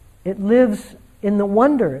 It lives in the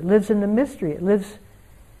wonder. It lives in the mystery. It lives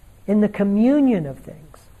in the communion of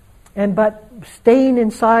things. But staying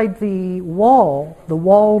inside the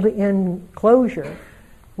walled-in closure,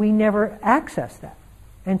 we never access that.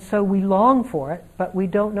 And so we long for it, but we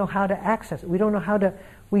don't know how to access it. We don't know how to...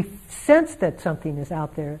 We sense that something is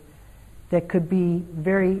out there that could be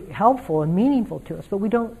very helpful and meaningful to us, but we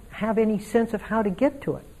don't have any sense of how to get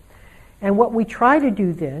to it. And what we try to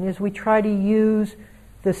do then is we try to use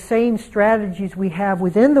the same strategies we have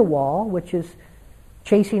within the wall, which is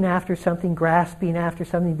chasing after something, grasping after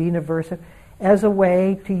something, being aversive, as a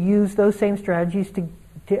way to use those same strategies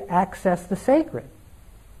to access the sacred.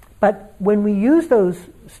 But when we use those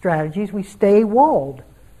strategies, we stay walled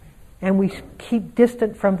and we keep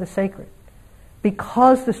distant from the sacred,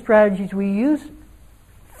 because the strategies we use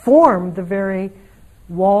form the very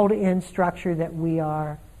walled-in structure that we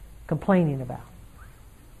are complaining about.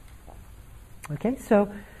 Okay,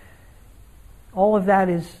 so all of that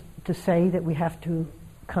is to say that we have to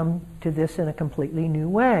come to this in a completely new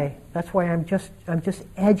way. That's why I'm just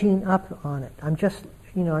edging up on it. I'm just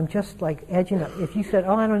like edging up. If you said,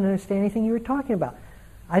 "Oh, I don't understand anything you were talking about,"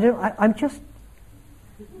 I'm just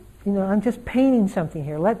painting something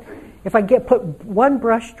here. If I put one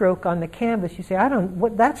brush stroke on the canvas, you say,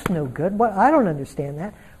 that's no good. I don't understand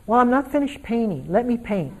that. Well, I'm not finished painting. Let me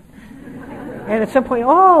paint. And at some point,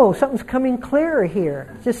 something's coming clearer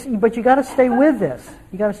here. But you got to stay with this.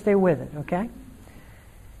 You got to stay with it, okay?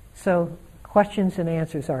 So questions and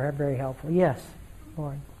answers are very helpful. Yes,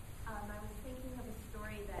 Lauren. I was thinking of a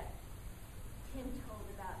story that Tim told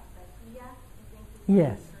about the Buddha. I think is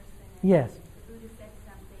Yes. the person. Yes. The Buddha said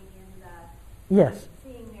something in the Yes.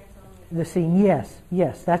 seeing there's only The scene.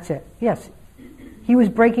 Yes, that's it. Yes. He was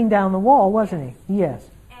breaking down the wall, wasn't he? Yes.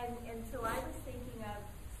 And so I was thinking of,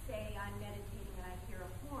 say, I'm meditating and I hear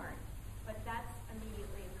a horn, but that's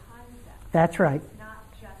immediately a concept. That's right. It's not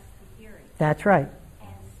just the hearing. That's right.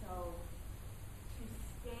 And so to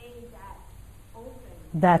stay that open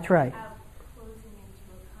That's right. without closing into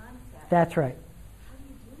a concept. That's right. How do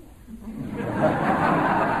you do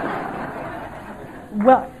that?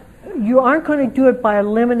 Well, you aren't going to do it by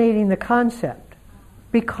eliminating the concept,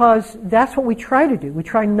 because that's what we try to do. We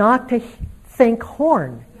try not to think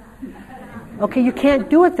horn. Okay, you can't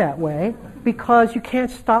do it that way because you can't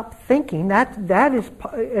stop thinking. That is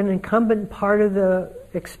an incumbent part of the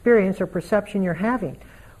experience or perception you're having.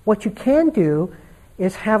 What you can do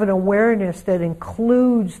is have an awareness that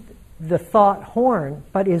includes the thought horn,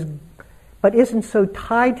 but isn't so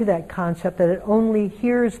tied to that concept that it only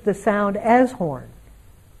hears the sound as horn.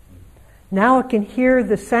 Now it can hear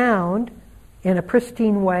the sound in a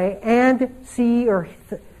pristine way and see or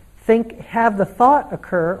have the thought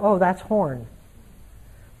occur, oh, that's horn.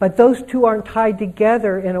 But those two aren't tied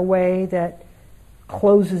together in a way that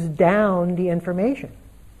closes down the information,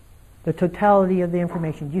 the totality of the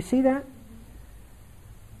information. Do you see that?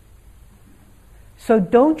 So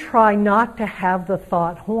don't try not to have the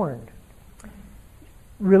thought horned.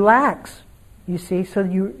 Relax. You see, so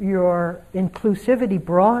your inclusivity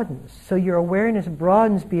broadens, so your awareness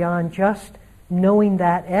broadens beyond just knowing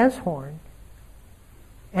that as horn,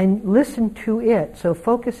 and listen to it. So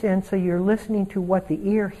focus in, so you're listening to what the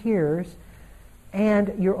ear hears,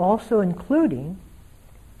 and you're also including,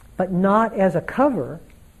 but not as a cover,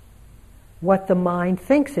 what the mind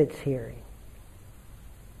thinks it's hearing.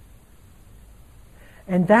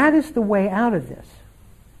 And that is the way out of this.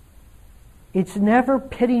 It's never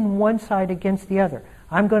pitting one side against the other.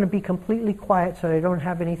 I'm going to be completely quiet so I don't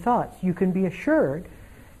have any thoughts. You can be assured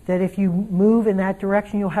that if you move in that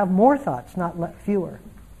direction, you'll have more thoughts, not fewer.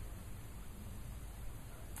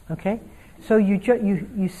 Okay? So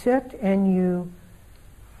you sit and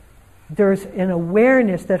there's an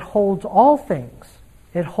awareness that holds all things.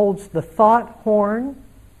 It holds the thought horn,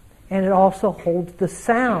 and it also holds the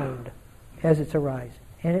sound as it's arising.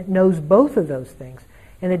 And it knows both of those things.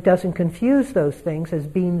 And it doesn't confuse those things as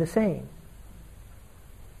being the same.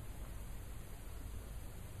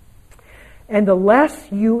 And the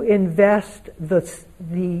less you invest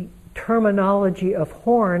the terminology of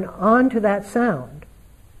horn onto that sound,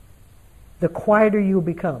 the quieter you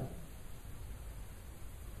become.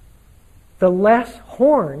 The less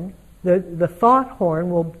horn, the thought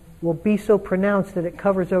horn will be so pronounced that it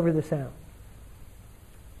covers over the sound.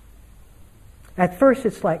 At first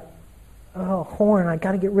it's like, oh, horn, I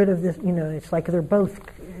got to get rid of this. It's like they're both.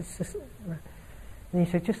 It's just. And you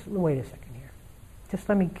say, just wait a second here. Just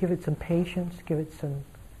let me give it some patience, give it some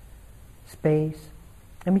space.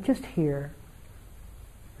 Let me just hear.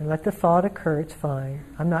 And let the thought occur, it's fine.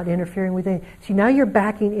 I'm not interfering with it. See, now you're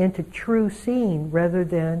backing into true seeing rather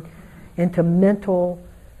than into mental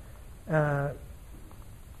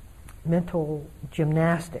mental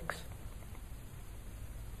gymnastics.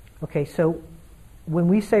 Okay, so when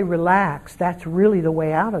we say relax, that's really the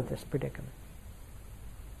way out of this predicament.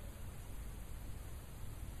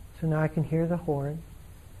 So now I can hear the horn,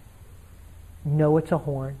 know it's a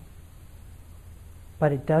horn,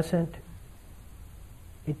 but it doesn't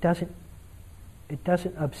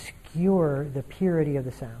obscure the purity of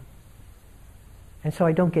the sound. And so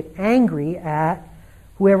I don't get angry at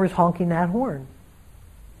whoever's honking that horn.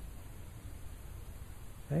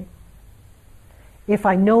 Right? If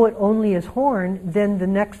I know it only as horn, then the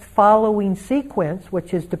next following sequence,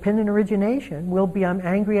 which is dependent origination, will be I'm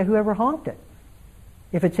angry at whoever honked it.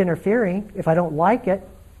 If it's interfering, if I don't like it,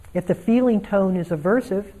 if the feeling tone is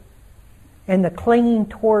aversive, and the clinging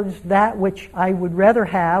towards that which I would rather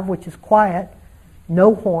have, which is quiet,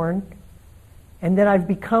 no horn, and then I've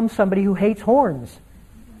become somebody who hates horns.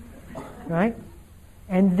 Right?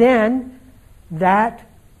 And then that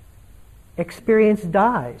experience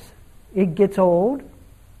dies. It gets old,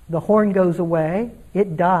 the horn goes away,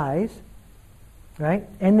 it dies, right?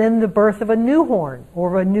 And then the birth of a new horn,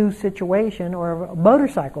 or a new situation, or a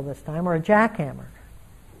motorcycle this time, or a jackhammer.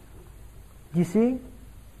 Do you see?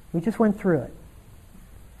 We just went through it.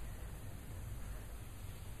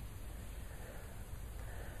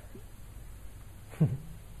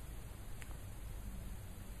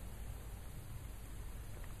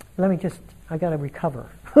 I got to recover.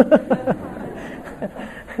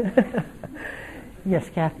 Yes,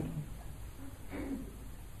 Kathy. I'm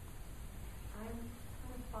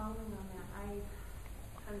kind of following on that. I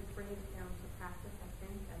kind of bring it down to practice, I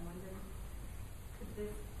think. I'm wondering,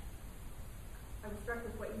 I was struck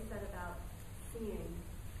with what you said about seeing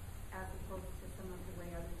as opposed to some of the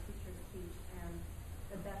way other teachers teach, and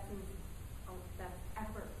that seems that's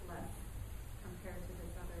effortless compared to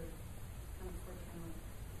this other kind of switching.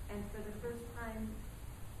 And for the first time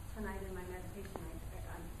tonight in my meditation,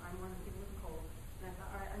 I wanted to get cold, and I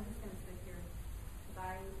thought, all right, I'm just going to sit here because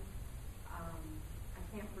I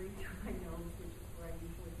can't breathe through my nose, which is where I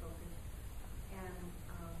usually focus, and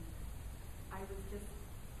I was just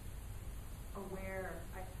aware.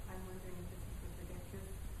 I'm wondering if this is what you get,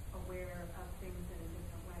 just aware of things in a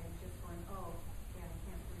different way, just going, oh, yeah, I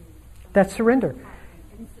can't breathe. That's surrender.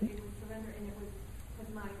 And it was surrender, and it was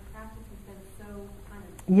because my practice has been so kind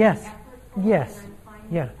of Yes. effortful, Yes. and I'm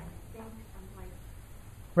finding, Yeah. I think I'm like,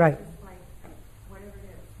 Right. just like whatever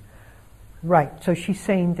it is. Right. So she's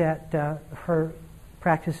saying that her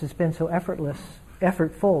practice has been so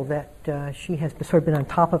effortful that she has sort of been on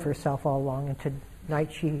top of herself all along, and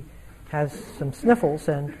tonight she has some sniffles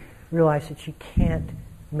and realized that she can't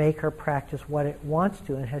make her practice what it wants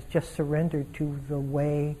to, and has just surrendered to the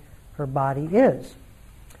way her body is.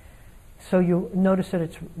 So you notice that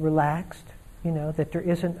it's relaxed, that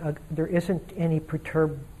there isn't any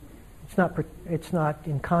it's not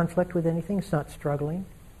in conflict with anything, it's not struggling.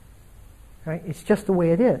 Right? It's just the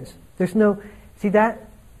way it is. There's no, see that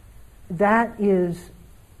is,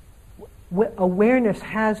 awareness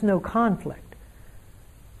has no conflict.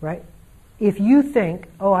 Right? If you think,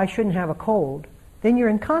 oh, I shouldn't have a cold, then you're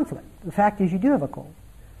in conflict. The fact is you do have a cold.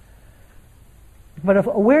 But if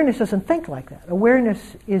awareness doesn't think like that.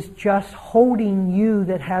 Awareness is just holding you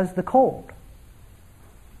that has the cold.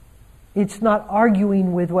 It's not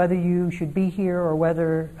arguing with whether you should be here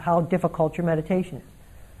or how difficult your meditation is.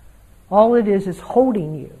 All it is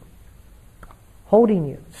holding you,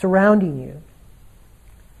 surrounding you.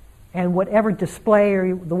 And whatever display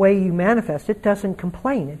or the way you manifest, it doesn't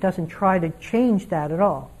complain. It doesn't try to change that at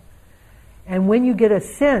all. And when you get a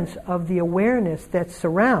sense of the awareness that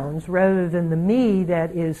surrounds, rather than the me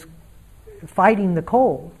that is fighting the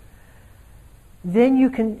cold, then you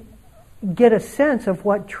can get a sense of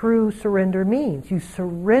what true surrender means. You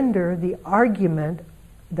surrender the argument,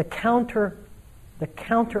 the counter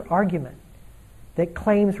argument that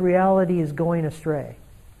claims reality is going astray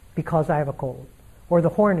because I have a cold, or the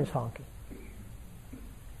horn is honking.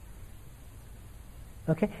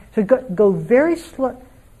 Okay, so go very slow.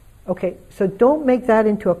 Okay, so don't make that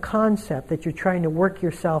into a concept that you're trying to work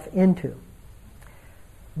yourself into.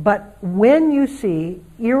 But when you see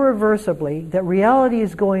irreversibly that reality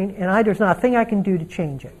is going, and there's not a thing I can do to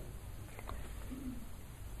change it,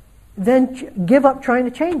 then give up trying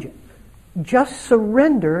to change it. Just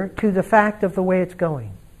surrender to the fact of the way it's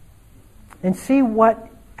going. And see what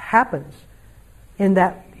happens in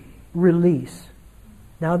that release.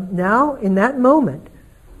 Now in that moment,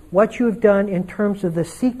 what you have done in terms of the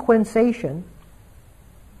sequencation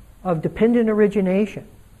of dependent origination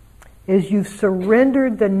is you've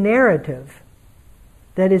surrendered the narrative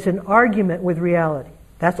that is an argument with reality.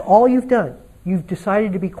 That's all you've done. You've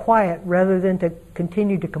decided to be quiet rather than to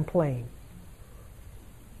continue to complain.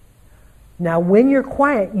 Now, when you're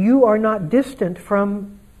quiet, you are not distant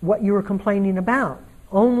from what you were complaining about.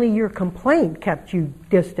 Only your complaint kept you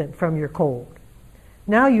distant from your cold.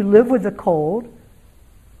 Now you live with the cold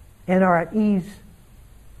and are at ease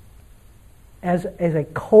as a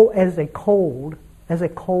cold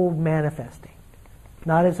manifesting,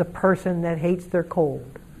 not as a person that hates their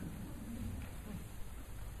cold.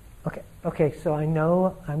 Okay, so I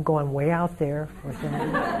know I'm going way out there for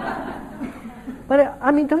some. But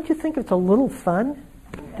I mean, don't you think it's a little fun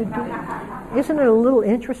to do? Isn't it a little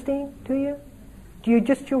interesting to you? Do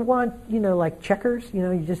you want, like checkers?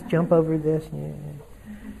 You just jump over this.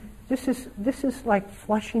 This is like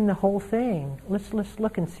flushing the whole thing. Let's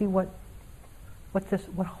look and see what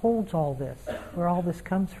holds all this, where all this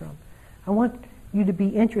comes from. I want you to be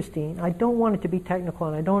interesting. I don't want it to be technical,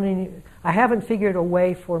 and I haven't figured a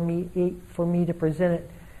way for me to present it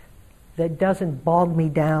that doesn't bog me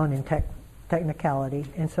down in technicality.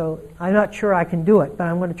 And so I'm not sure I can do it, but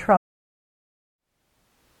I'm going to try.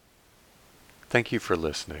 Thank you for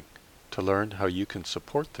listening. To learn how you can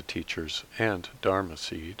support the teachers and Dharma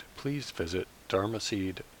Seed, please visit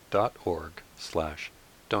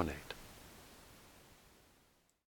dharmaseed.org/donate.